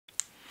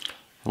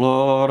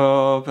Lord,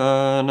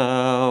 open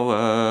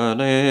our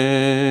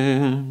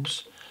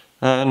lips,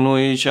 and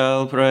we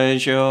shall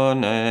praise your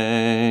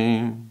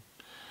name.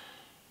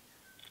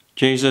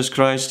 Jesus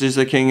Christ is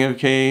the King of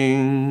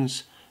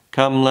kings.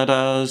 Come, let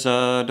us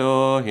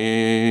adore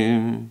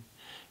him.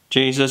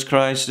 Jesus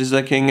Christ is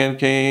the King of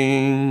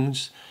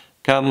kings.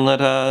 Come,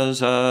 let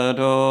us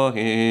adore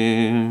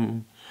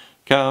him.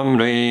 Come,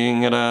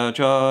 ring our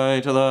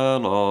joy to the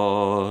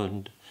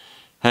Lord.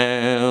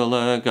 Hail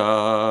the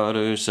God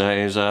who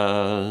saves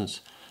us.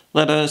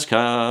 Let us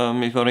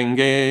come before him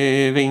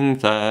giving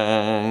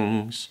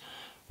thanks.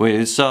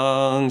 With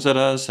songs let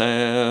us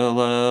hail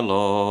the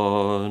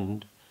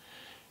Lord.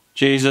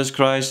 Jesus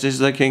Christ is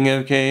the King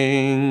of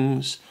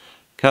kings.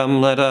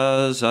 Come, let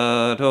us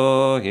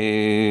adore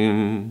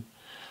him.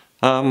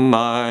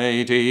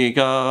 Almighty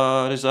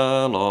God is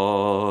the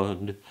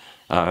Lord,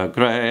 our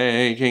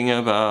great King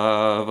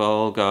above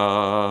all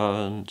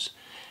gods.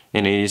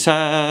 In his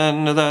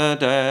hand the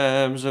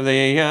depths of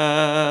the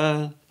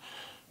earth,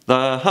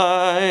 the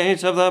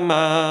heights of the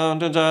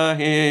mountains are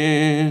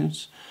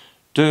his.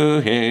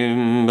 To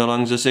him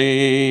belongs the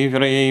sea,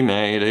 for he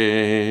made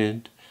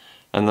it,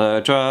 and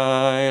the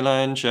dry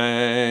land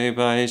shaped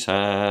by his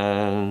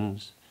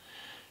hands.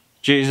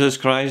 Jesus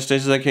Christ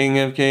is the King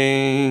of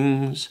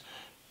kings.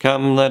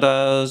 Come, let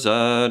us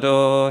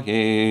adore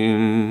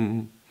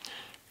him.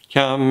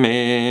 Come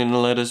in,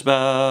 let us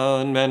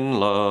bow and bend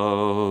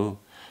low.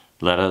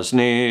 Let us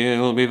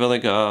kneel before the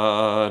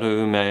God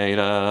who made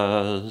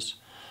us.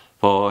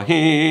 For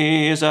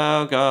he is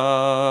our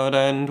God,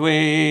 and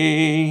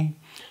we,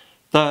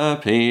 the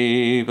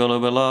people who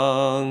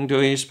belong to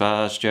his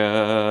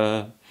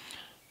pasture,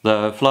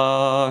 the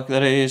flock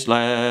that is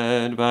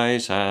led by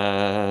his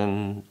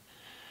hand.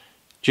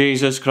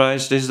 Jesus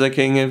Christ is the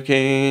King of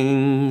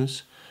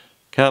kings.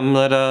 Come,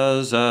 let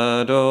us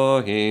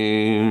adore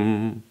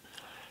him.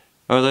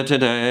 Oh, that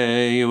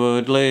today you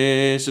would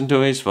listen to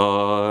his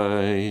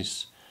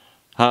voice.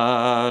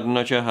 Harden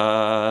not your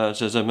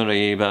hearts as at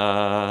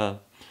Meribah,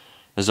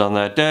 as on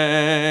that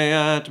day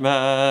at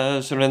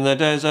Mass or in the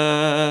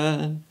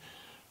desert,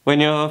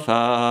 when your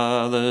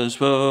fathers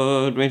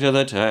put me to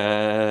the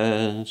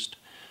test,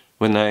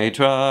 when they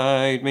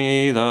tried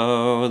me,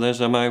 though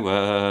others of my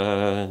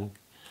work.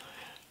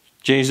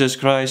 Jesus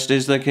Christ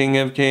is the King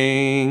of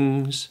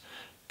kings.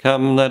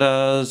 Come, let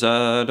us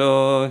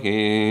adore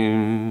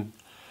him.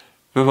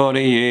 For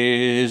 40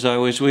 years I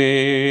was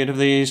wearied of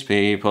these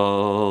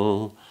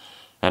people,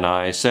 and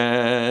I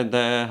said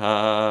their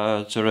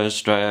hearts are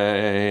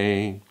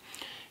astray.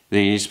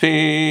 These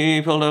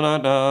people do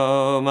not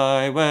know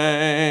my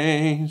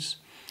ways.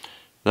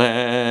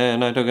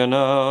 Then I took an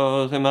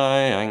oath in my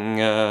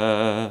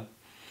anger,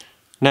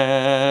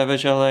 never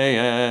shall they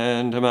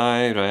enter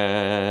my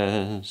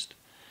rest.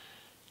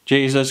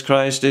 Jesus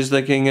Christ is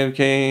the King of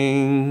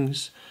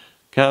kings.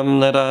 Come,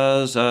 let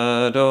us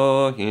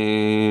adore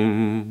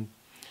him.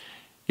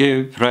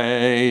 Give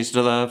praise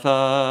to the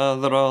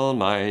Father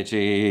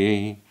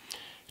Almighty,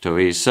 to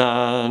his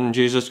Son,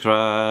 Jesus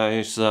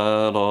Christ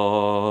the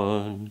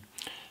Lord,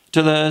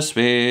 to the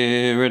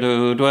Spirit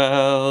who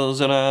dwells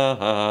in our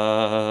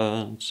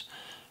hearts,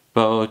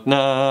 both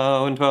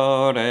now and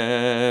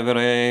forever.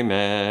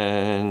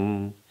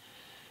 Amen.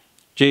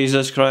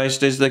 Jesus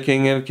Christ is the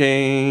King of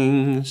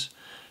kings.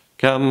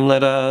 Come,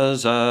 let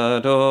us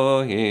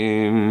adore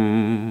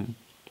him.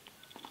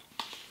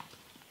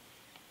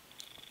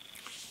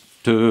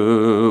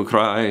 To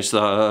Christ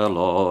the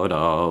Lord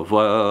of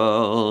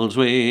worlds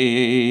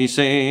we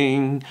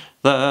sing,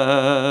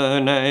 the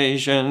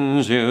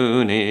nations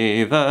universal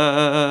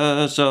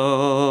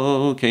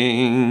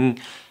King.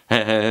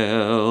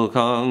 Hail,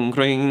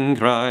 conquering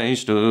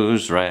Christ,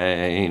 whose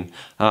reign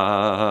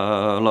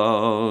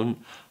alone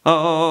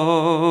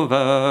over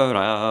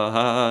our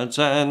hearts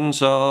and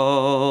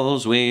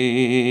souls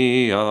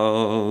we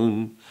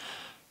own.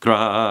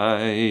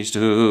 Christ,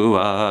 who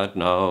art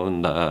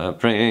known the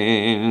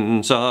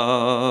Prince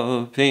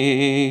of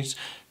Peace,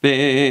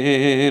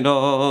 bid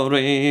all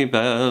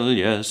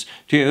rebellious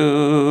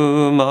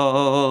tumult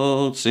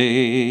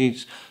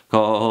cease.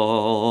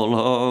 Call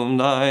home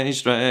thy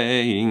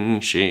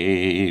straying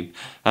sheep,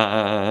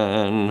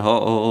 and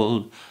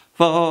hold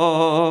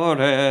forever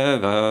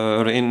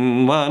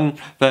in one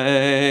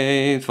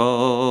faithful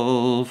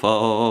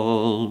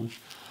fold.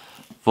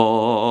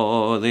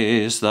 For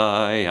this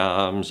thy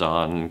arms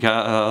on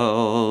Calvary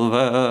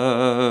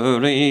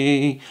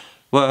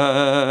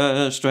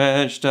were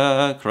stretched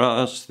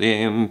across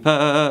the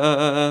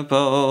empurpled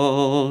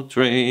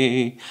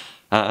tree,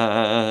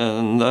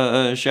 and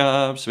the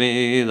sharp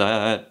spear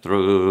that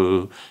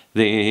through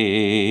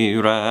thee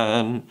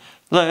ran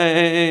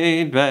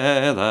laid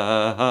bare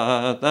the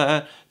heart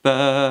that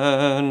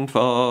burned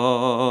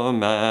for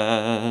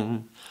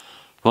man.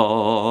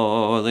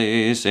 For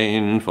this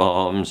in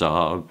forms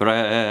of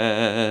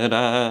bread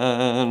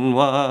and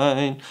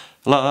wine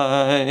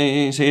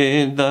lies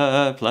hid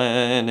the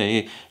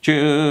plenitude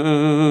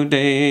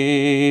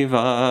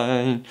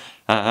divine,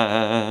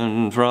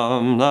 and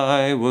from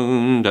thy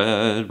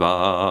wounded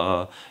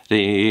body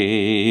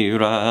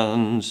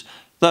runs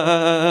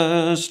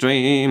the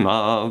stream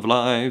of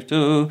life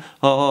to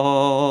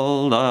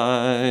all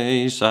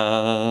thy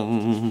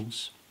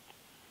sons.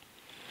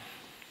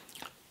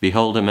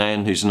 Behold a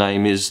man whose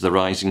name is the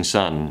Rising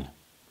Sun.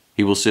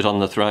 He will sit on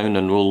the throne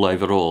and rule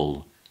over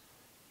all.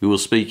 He will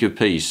speak of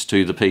peace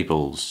to the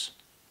peoples.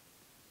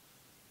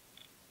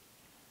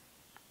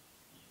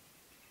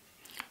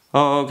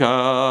 O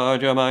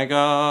God, you're my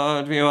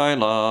God, for you I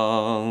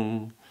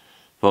long.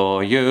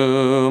 For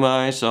you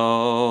my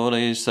soul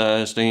is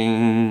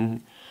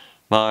thirsting.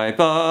 My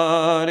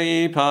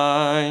body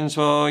pines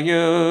for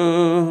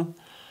you,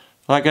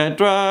 like a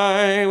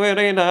dry,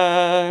 weary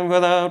land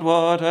without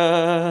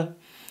water.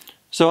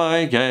 So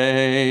I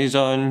gaze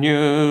on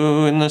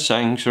you in the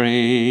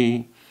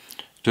sanctuary,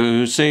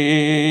 to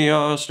see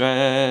your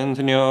strength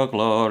and your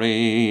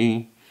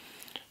glory.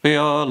 For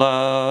your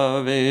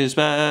love is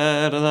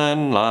better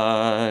than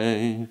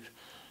life.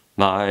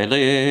 My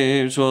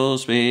lips will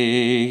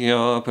speak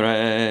your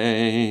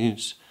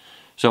praise.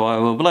 So I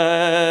will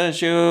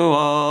bless you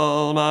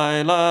all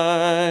my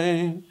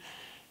life.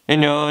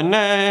 In your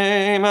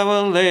name I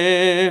will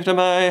lift up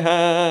my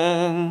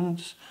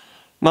hands.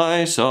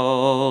 My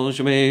soul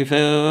shall be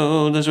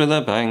filled as with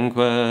a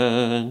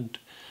banquet.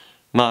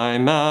 My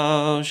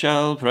mouth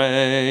shall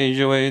praise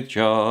you with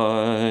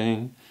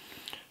joy.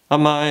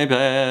 On my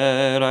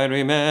bed I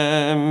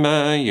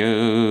remember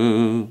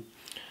you.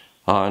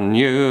 On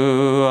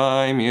you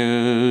I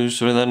muse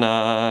through the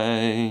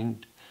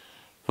night.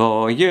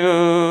 For you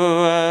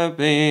have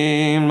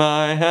been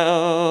my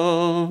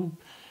help.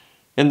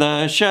 In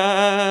the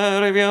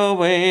shadow of your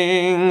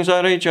wings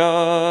I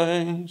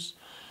rejoice.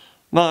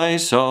 My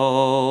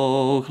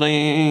soul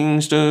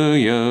clings to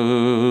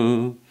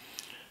you.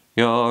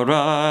 Your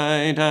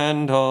right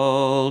hand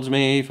holds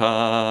me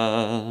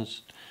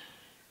fast.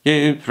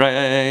 Give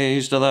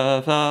praise to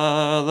the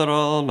Father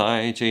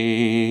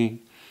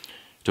Almighty,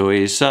 to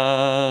his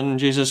Son,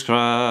 Jesus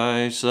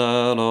Christ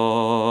the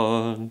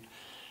Lord,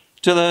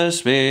 to the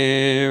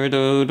Spirit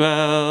who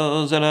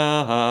dwells in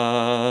our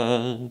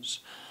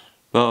hearts,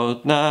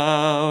 both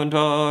now and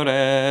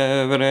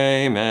forever.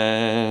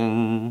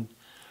 Amen.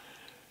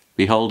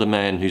 Behold a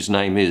man whose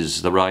name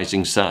is the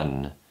Rising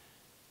Sun.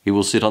 He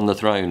will sit on the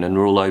throne and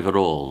rule over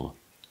all.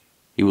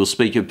 He will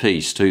speak of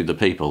peace to the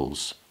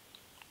peoples.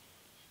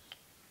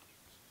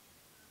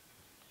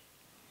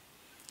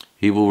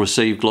 He will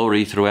receive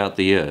glory throughout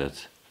the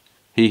earth.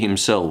 He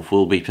himself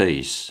will be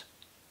peace.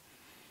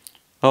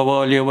 O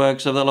all you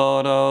works of the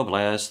Lord, O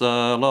bless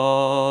the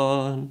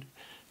Lord.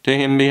 To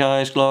him be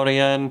highest glory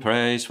and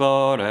praise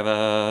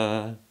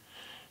forever.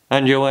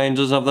 And you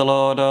angels of the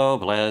Lord, O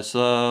bless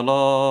the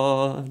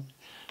Lord.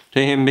 To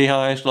him be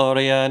highest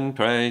glory and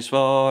praise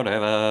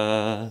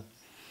forever.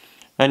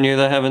 And you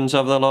the heavens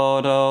of the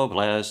Lord, O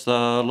bless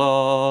the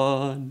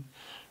Lord.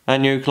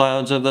 And you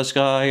clouds of the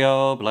sky,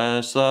 O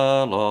bless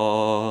the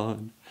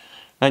Lord.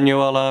 And you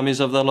all armies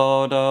of the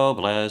Lord, O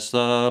bless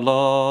the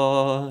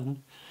Lord.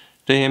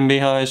 To him be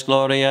highest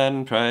glory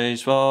and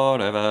praise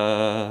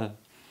forever.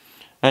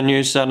 And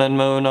you sun and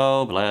moon,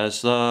 O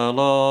bless the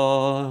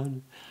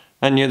Lord.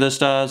 And you the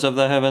stars of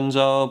the heavens,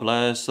 O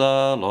bless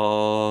the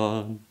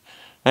Lord.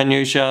 And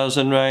you showers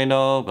and rain,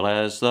 O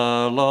bless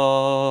the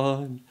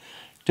Lord.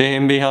 To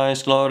him be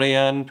highest glory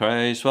and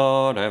praise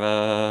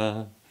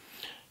forever.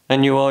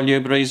 And you all you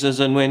breezes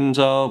and winds,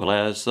 O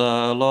bless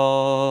the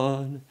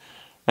Lord.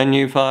 And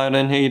you fire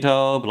and heat,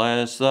 O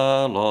bless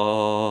the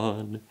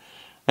Lord.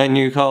 And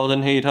you cold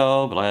and heat,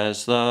 O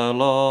bless the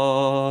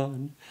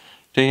Lord.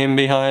 To him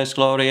be highest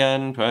glory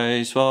and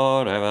praise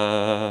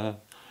forever.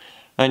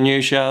 And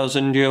you showers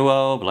and dew,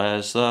 O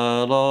bless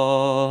the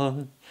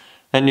Lord.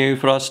 And you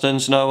frost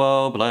and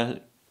snow,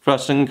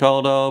 frost and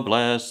cold, O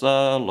bless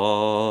the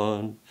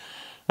Lord.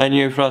 And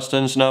you frost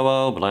and snow,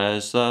 O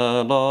bless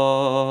the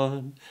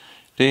Lord.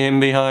 To him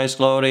be highest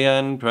glory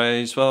and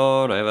praise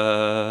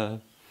forever.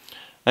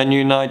 And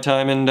you night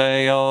time and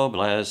day, O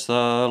bless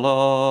the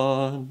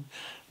Lord.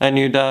 And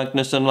you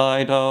darkness and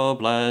light, O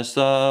bless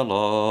the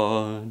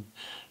Lord.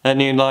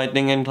 And you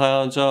lightning and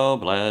clouds, O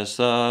bless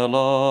the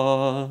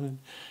Lord.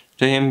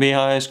 To him be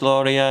highest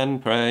glory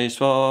and praise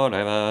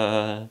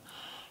forever.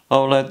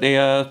 O let the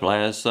earth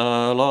bless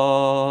the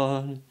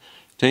Lord.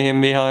 To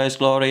him be highest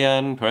glory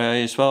and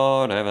praise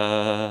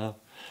forever.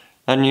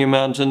 And you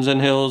mountains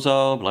and hills,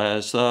 O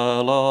bless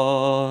the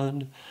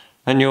Lord.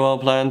 And you all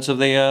plants of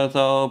the earth,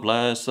 O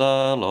bless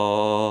the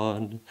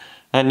Lord.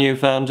 And you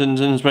fountains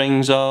and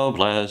springs, O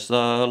bless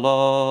the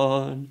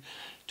Lord.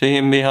 To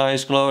him be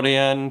highest glory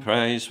and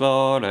praise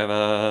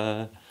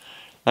forever.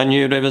 And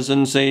you rivers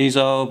and seas,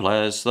 O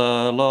bless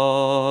the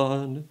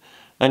Lord.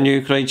 And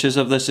you creatures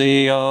of the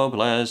sea, O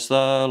bless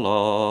the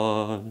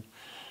Lord.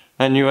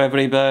 And you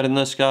every bird in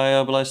the sky,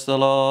 O bless the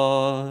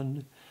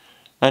Lord.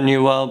 And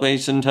you wild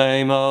beasts and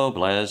tame, O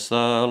bless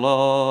the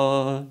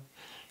Lord.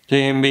 To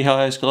him be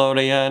highest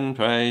glory and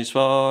praise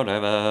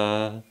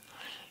forever.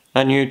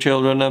 And you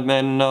children of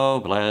men, O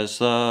bless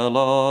the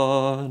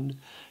Lord.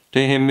 To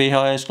him be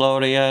highest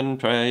glory and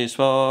praise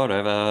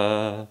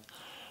forever.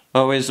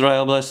 O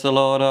Israel, bless the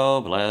Lord,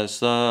 O bless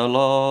the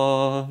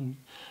Lord.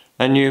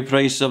 And you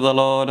priests of the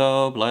Lord,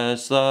 O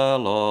bless the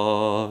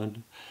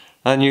Lord.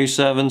 And you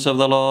servants of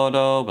the Lord,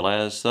 O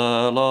bless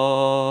the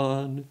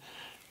Lord.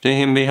 To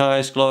him be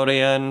highest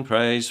glory and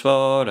praise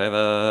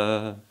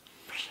forever.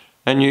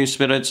 And you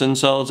spirits and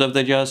souls of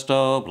the just,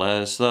 O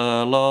bless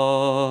the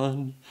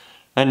Lord.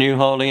 And you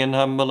holy and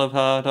humble of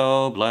heart,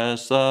 O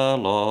bless the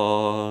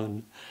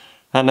Lord.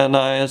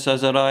 Ananias,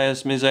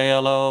 Azarias,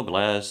 Misael, O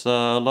bless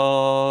the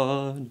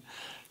Lord.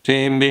 To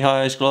him be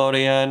highest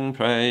glory and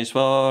praise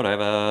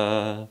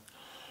forever.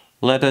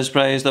 Let us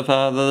praise the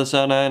Father, the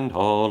Son, and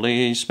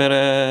Holy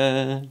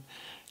Spirit.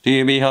 To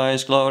you be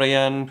highest glory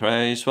and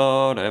praise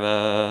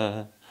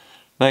forever.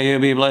 May you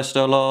be blessed,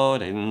 O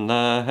Lord, in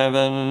the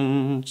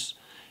heavens.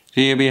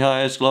 To you be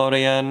highest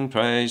glory and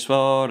praise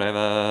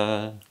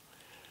forever.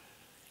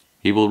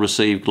 He will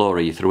receive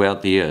glory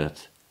throughout the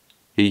earth.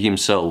 He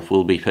himself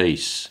will be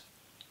peace.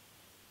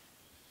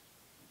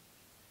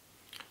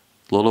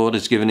 The Lord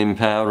has given him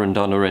power and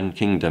honour and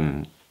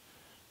kingdom.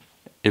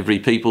 Every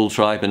people,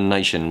 tribe and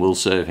nation will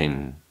serve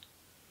him.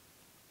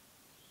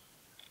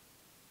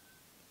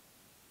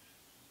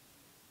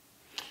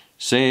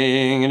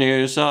 Sing a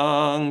new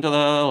song to the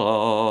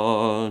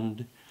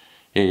Lord.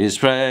 His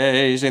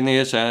praise in the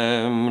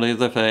assembly of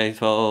the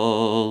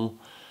faithful.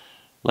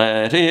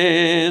 Let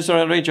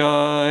Israel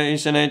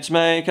rejoice in its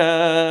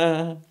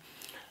Maker.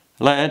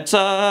 Let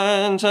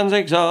sons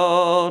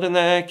exult in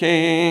their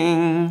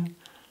King.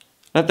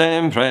 Let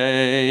them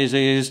praise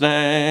his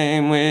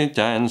name with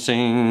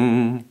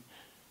dancing,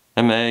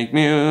 and make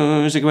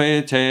music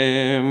with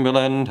timbrel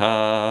and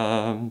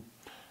harp.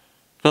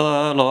 For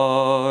the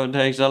Lord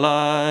takes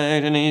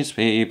delight in his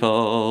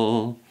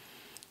people.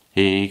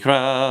 He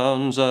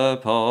crowns the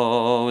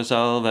poor with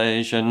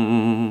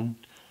salvation.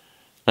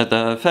 Let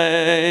the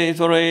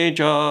faithful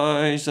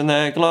rejoice in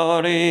their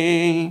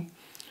glory.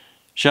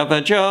 Shout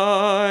for joy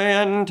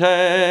and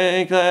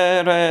take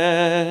their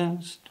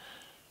rest.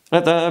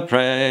 Let the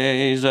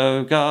praise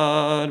of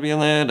God be on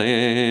their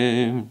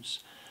lips,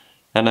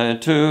 and a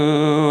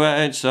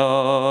two-edged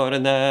sword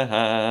in their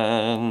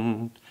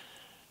hand,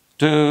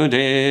 to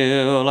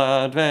deal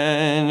out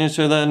vengeance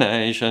to the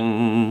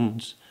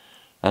nations,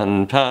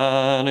 and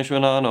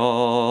punishment on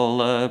all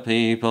the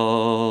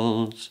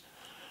peoples,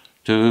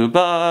 to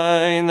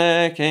bind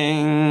their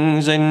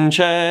kings in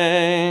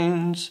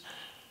chains,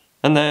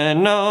 and their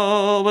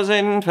nobles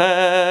in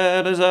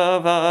fetters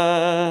of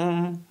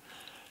iron,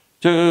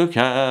 to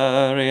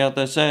carry out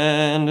the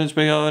sentence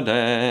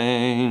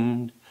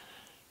preordained.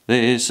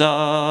 This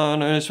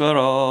honour is for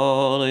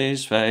all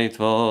his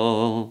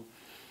faithful.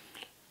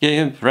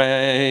 Give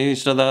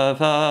praise to the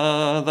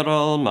Father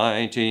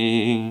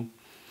Almighty,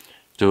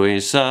 to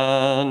his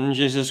Son,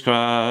 Jesus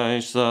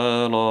Christ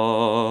the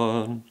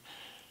Lord,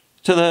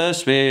 to the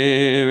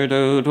Spirit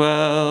who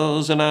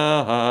dwells in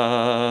our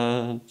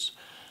hearts,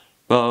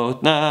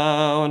 both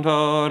now and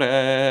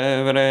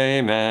forever.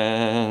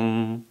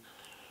 Amen.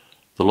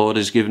 The Lord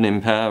has given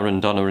him power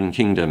and honour and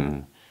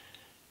kingdom.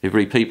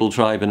 Every people,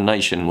 tribe and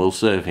nation will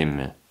serve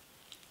him.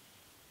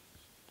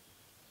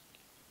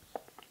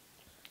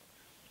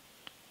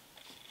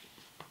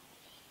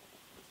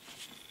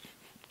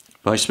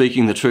 By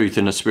speaking the truth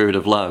in a spirit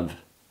of love,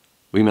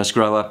 we must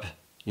grow up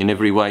in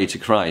every way to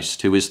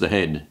Christ, who is the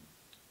head.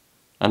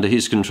 Under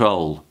his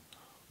control,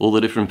 all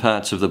the different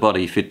parts of the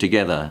body fit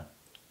together,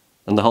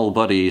 and the whole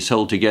body is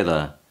held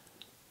together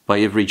by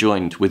every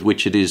joint with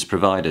which it is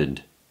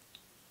provided.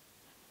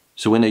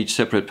 So when each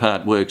separate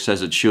part works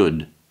as it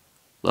should,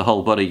 the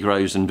whole body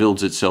grows and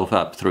builds itself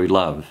up through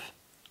love.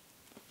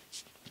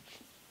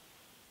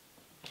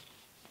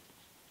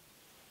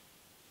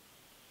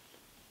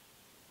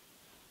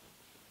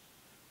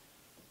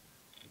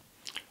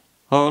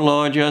 O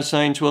Lord, your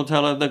saints will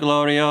tell of the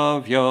glory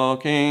of your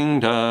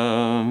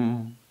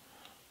kingdom.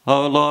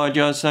 O Lord,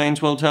 your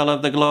saints will tell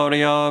of the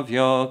glory of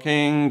your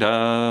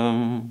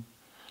kingdom.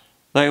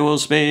 They will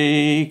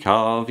speak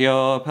of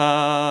your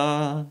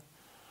power.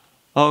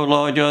 O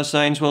Lord, your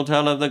saints will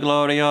tell of the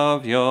glory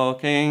of your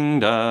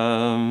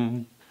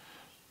kingdom.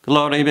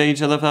 Glory be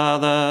to the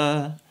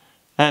Father,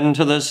 and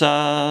to the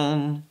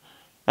Son,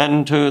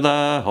 and to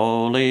the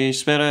Holy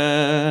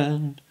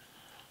Spirit.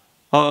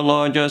 O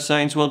Lord, your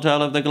saints will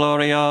tell of the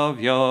glory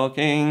of your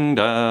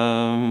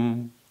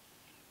kingdom.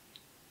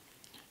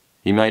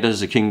 He made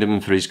us a kingdom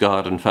for his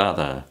God and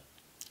Father.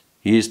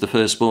 He is the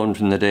firstborn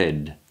from the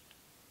dead,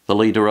 the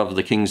leader of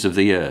the kings of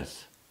the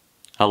earth.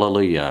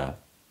 Hallelujah.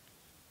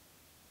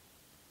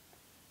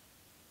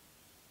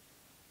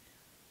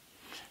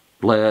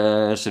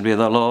 Blessed be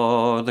the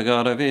Lord, the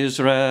God of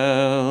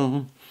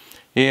Israel.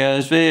 He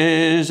has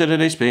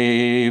visited his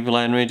people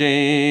and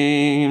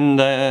redeemed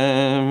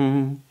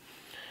them.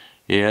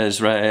 He has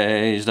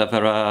raised up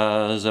for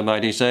us a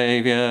mighty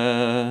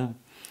Saviour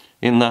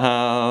in the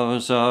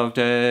house of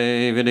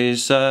David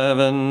his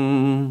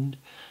servant,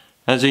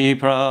 as he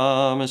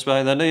promised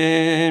by the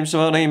lips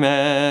of holy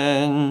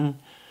men,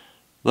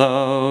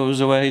 those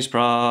who were his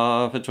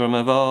prophets from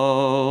of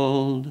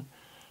old,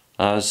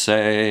 a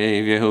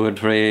Saviour who would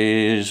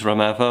free us from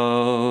our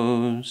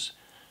foes,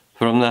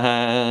 from the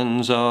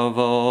hands of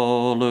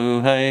all who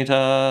hate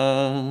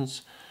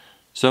us.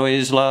 So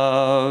his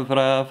love for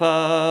our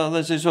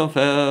fathers is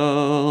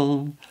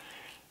fulfilled,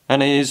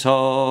 and his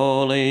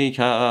holy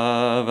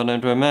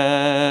covenant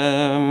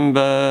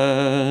remembered.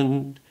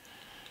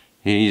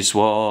 He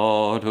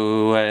swore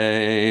to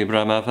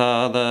Abraham our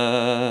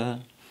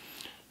father,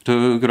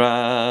 to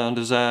grant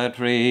us our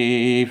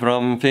free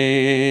from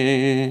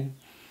fear,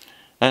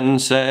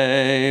 and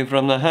save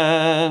from the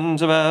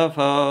hands of our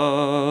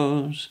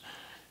foes,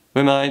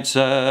 we might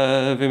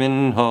serve him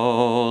in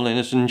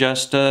holiness and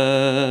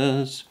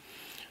justice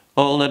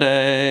all the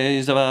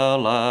days of our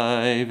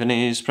life in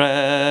his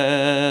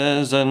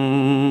presence.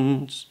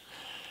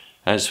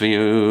 As for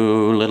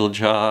you, little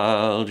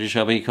child, you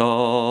shall be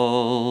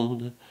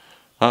called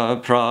a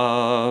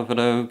prophet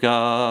of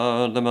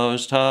God the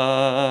Most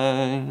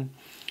High.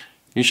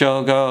 You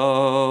shall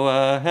go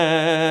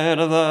ahead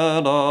of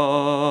the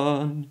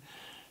Lord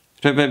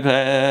to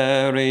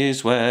prepare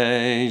his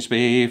ways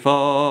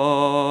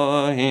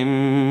before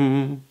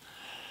him,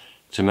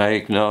 to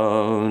make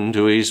known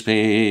to his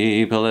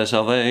people their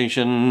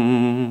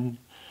salvation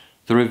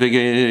through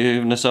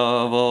forgiveness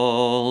of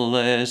all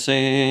their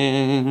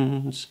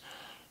sins,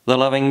 the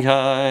loving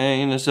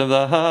kindness of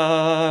the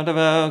heart of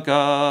our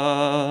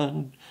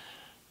God,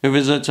 who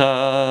visits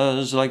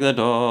us like the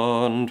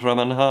dawn from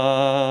on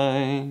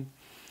high.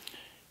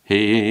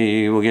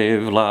 He will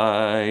give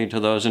light to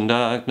those in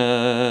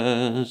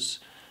darkness,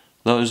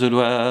 those who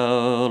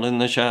dwell in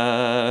the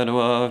shadow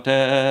of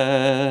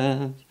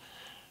death,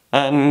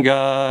 and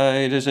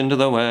guide us into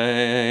the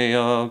way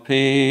of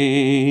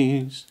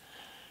peace.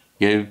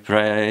 Give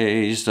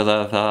praise to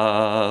the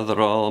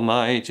Father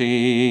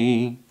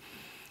Almighty,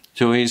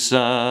 to his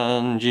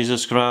Son,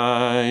 Jesus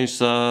Christ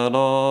the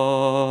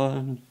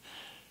Lord,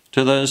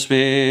 to the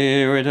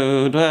Spirit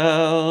who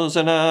dwells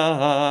in our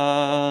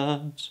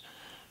hearts,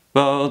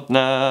 both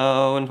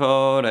now and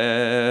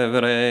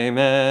forever.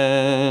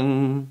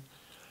 Amen.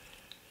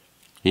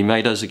 He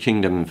made us a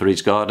kingdom for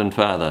his God and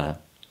Father.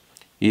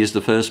 He is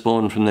the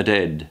firstborn from the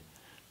dead,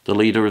 the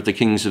leader of the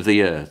kings of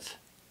the earth.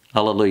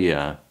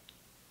 Alleluia.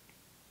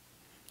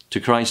 To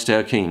Christ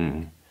our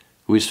King,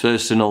 who is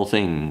first in all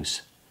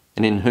things,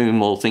 and in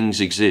whom all things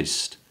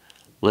exist,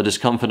 let us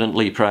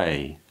confidently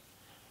pray.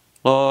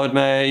 Lord,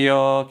 may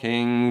your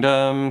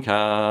kingdom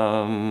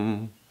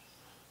come.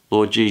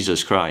 Lord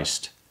Jesus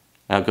Christ,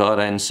 our God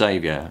and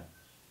Saviour,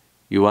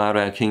 you are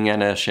our King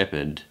and our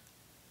Shepherd.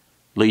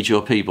 Lead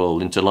your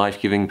people into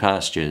life-giving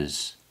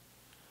pastures.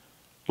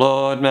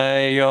 Lord,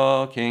 may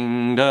your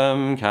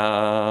kingdom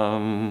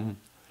come.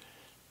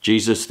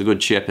 Jesus, the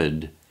Good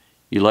Shepherd,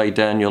 you laid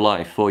down your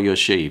life for your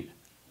sheep.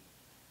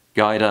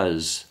 Guide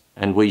us,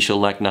 and we shall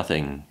lack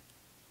nothing.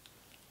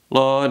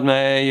 Lord,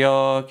 may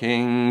your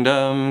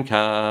kingdom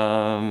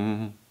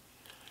come.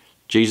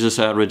 Jesus,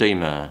 our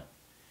Redeemer,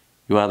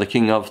 you are the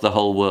King of the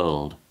whole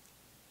world.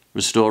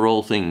 Restore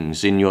all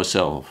things in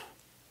yourself.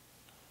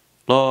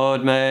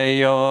 Lord, may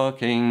your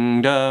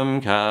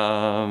kingdom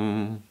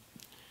come.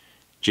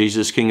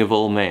 Jesus, King of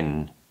all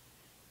men,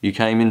 you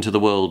came into the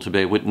world to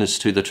bear witness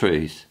to the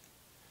truth.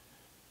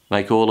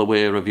 Make all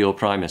aware of your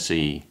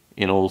primacy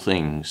in all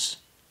things.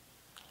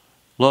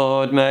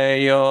 Lord,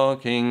 may your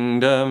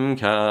kingdom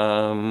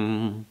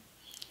come.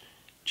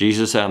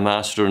 Jesus, our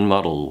Master and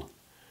Model,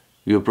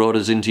 you have brought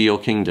us into your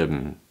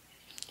kingdom.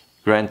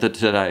 Grant that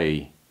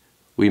today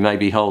we may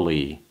be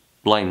holy,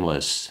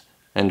 blameless,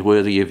 and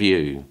worthy of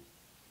you.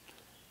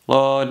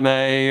 Lord,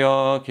 may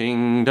your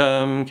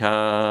kingdom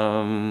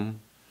come.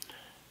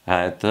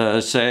 At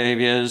the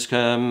Saviour's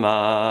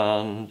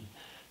command,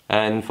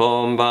 and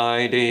formed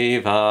by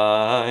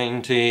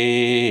divine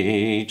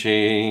teaching,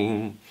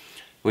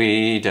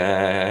 we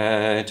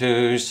dare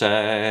to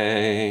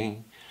say,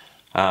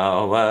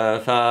 Our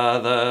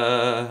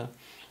Father,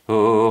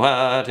 who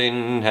art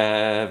in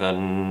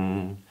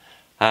heaven,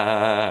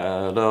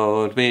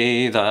 hallowed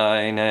be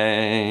thy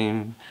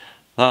name.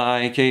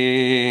 Thy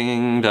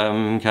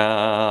kingdom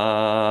come,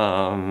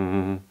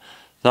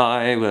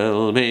 thy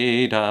will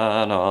be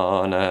done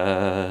on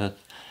earth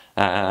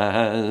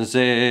as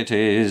it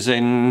is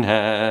in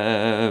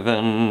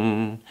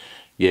heaven.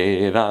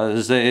 Give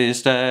us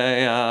this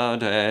day our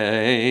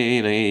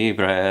daily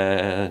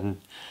bread,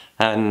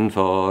 and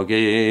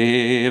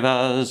forgive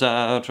us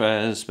our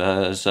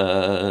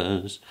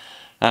trespasses,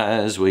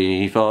 as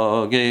we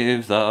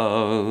forgive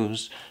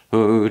those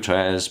who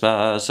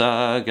trespass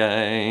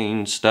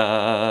against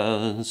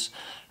us.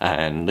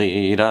 And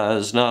lead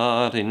us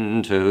not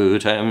into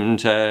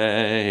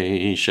temptation,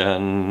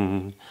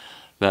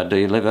 but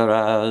deliver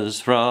us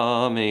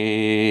from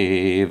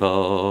evil.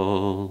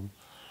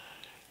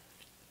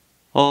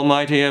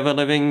 Almighty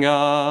ever-living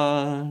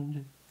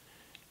God,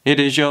 it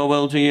is your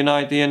will to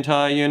unite the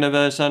entire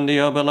universe under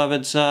your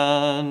beloved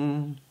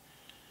Son,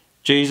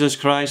 Jesus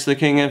Christ, the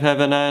King of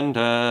heaven and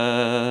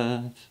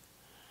earth.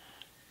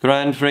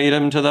 Grant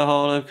freedom to the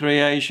whole of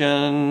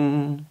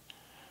creation,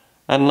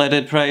 and let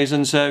it praise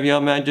and serve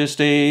your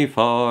majesty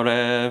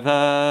forever.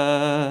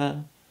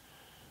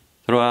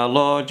 Through our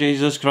Lord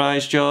Jesus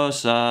Christ, your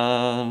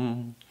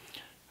Son,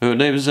 who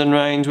lives and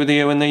reigns with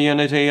you in the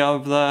unity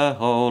of the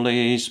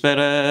Holy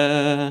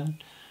Spirit,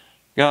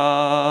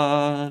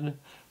 God,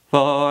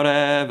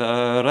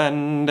 forever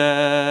and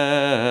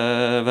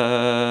ever.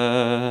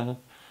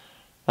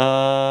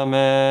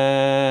 Amen.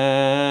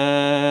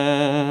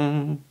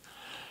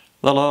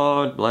 The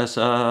Lord bless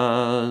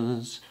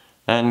us,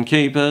 and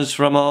keep us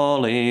from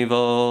all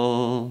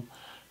evil,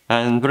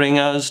 and bring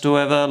us to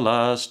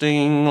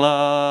everlasting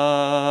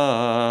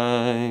life.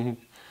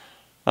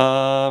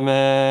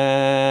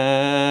 Amen.